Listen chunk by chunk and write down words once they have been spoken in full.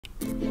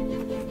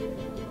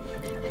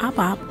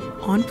ABAP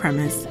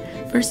on-premise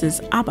versus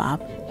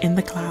ABAP in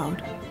the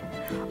cloud.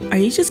 Are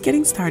you just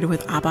getting started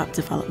with ABAP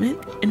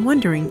development and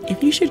wondering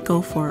if you should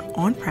go for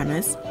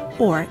on-premise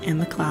or in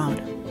the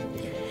cloud?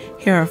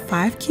 Here are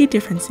 5 key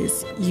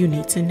differences you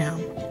need to know.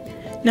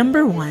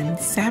 Number 1,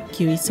 SAP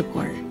GUI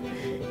support.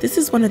 This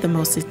is one of the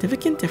most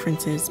significant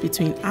differences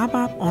between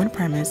ABAP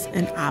on-premise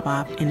and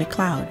ABAP in the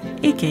cloud,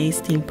 aka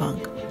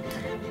Steampunk.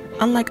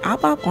 Unlike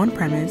ABAP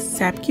on-premise,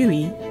 SAP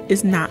GUI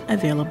is not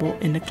available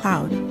in the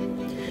cloud.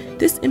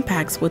 This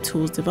impacts what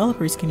tools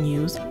developers can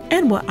use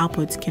and what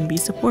outputs can be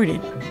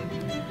supported.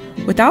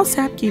 Without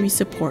SAP GUI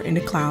support in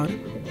the cloud,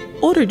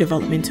 older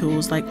development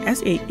tools like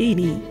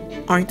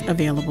S880 aren't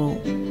available.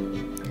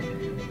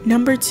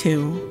 Number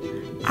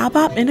 2,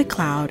 ABAP in the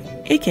cloud,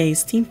 aka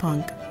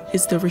Steampunk,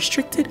 is the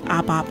restricted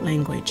ABAP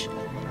language.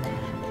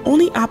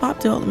 Only ABAP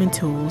development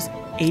tools,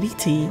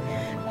 ADT,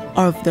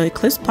 of the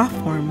Eclipse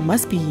platform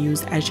must be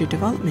used as your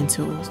development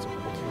tools.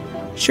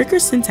 Stricter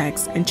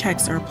syntax and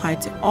checks are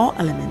applied to all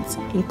elements,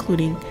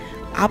 including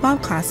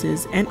ABAP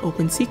classes and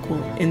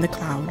OpenSQL in the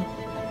cloud.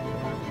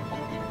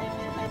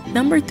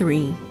 Number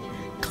 3,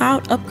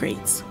 cloud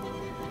upgrades.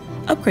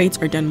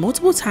 Upgrades are done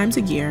multiple times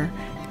a year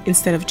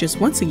instead of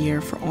just once a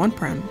year for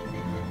on-prem.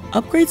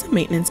 Upgrades and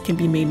maintenance can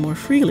be made more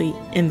freely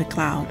in the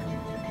cloud.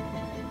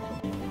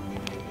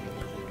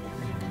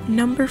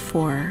 Number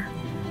 4,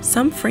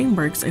 some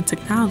frameworks and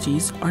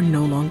technologies are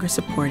no longer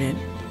supported.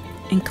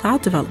 In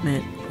cloud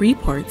development,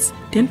 reports,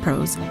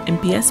 DINPROs, and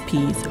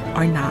BSPs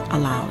are not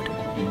allowed.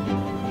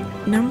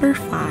 Number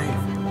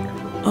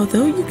 5,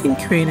 although you can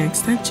create an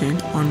extension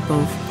on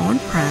both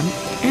on-prem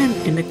and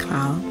in the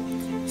cloud,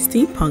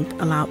 Steampunk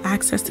allows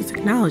access to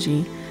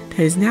technology that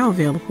is now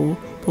available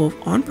both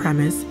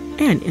on-premise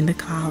and in the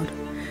cloud,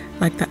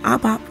 like the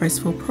ABAP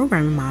RESTful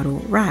Programming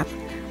Model (RAP),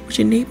 which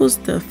enables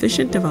the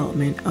efficient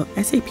development of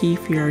SAP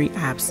Fiori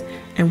apps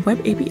and web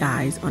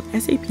APIs on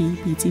SAP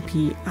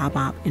BTP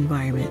ABAP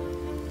environment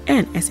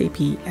and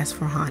SAP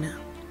S/4HANA.